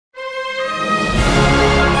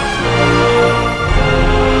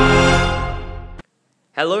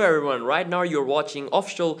Hello everyone, right now you're watching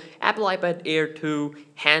official Apple iPad Air 2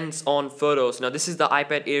 hands-on photos. Now this is the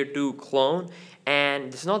iPad Air 2 clone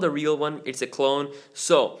and it's not the real one, it's a clone.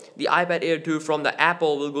 So the iPad Air 2 from the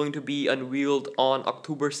Apple will going to be unveiled on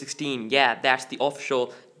October 16. Yeah, that's the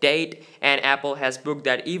official date and Apple has booked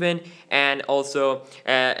that event, and also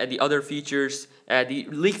the other features, the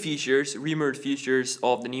leaked features, rumored features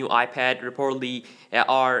of the new iPad reportedly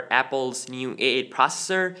are Apple's new A8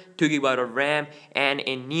 processor, 2 GB of RAM, and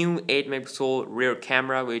a new 8 megapixel rear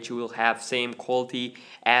camera, which will have same quality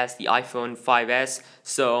as the iPhone 5s.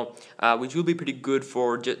 So which will be pretty good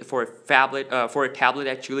for a tablet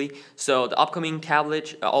actually. So the upcoming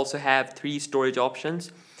tablet also have 3 storage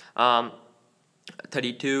options.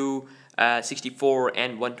 32, 64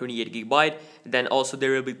 and 128 GB. Then also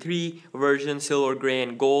there will be 3 versions, silver, gray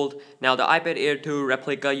and gold. Now the iPad Air 2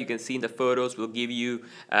 replica, you can see in the photos, will give you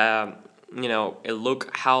a look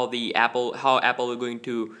how Apple is going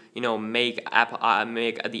to make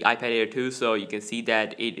the iPad Air 2. So you can see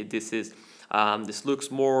that this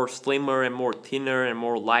looks more slimmer and more thinner and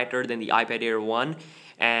more lighter than the iPad Air 1,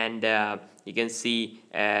 and you can see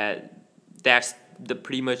that's the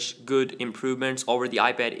pretty much good improvements over the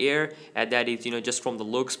iPad Air, and that is just from the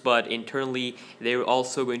looks, but internally there are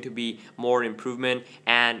also going to be more improvement.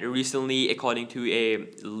 And recently, according to a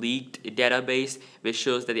leaked database which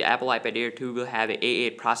shows that the Apple iPad Air 2 will have an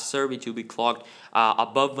A8 processor which will be clocked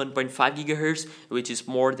above 1.5 GHz, which is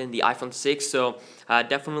more than the iPhone 6. So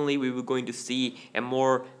definitely we were going to see a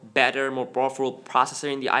more powerful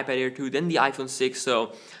processor in the iPad Air 2 than the iPhone 6.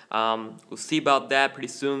 So we'll see about that pretty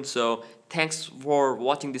soon. So thanks for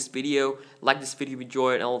watching this video. Like this video if you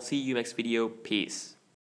enjoyed, and I'll see you next video. Peace.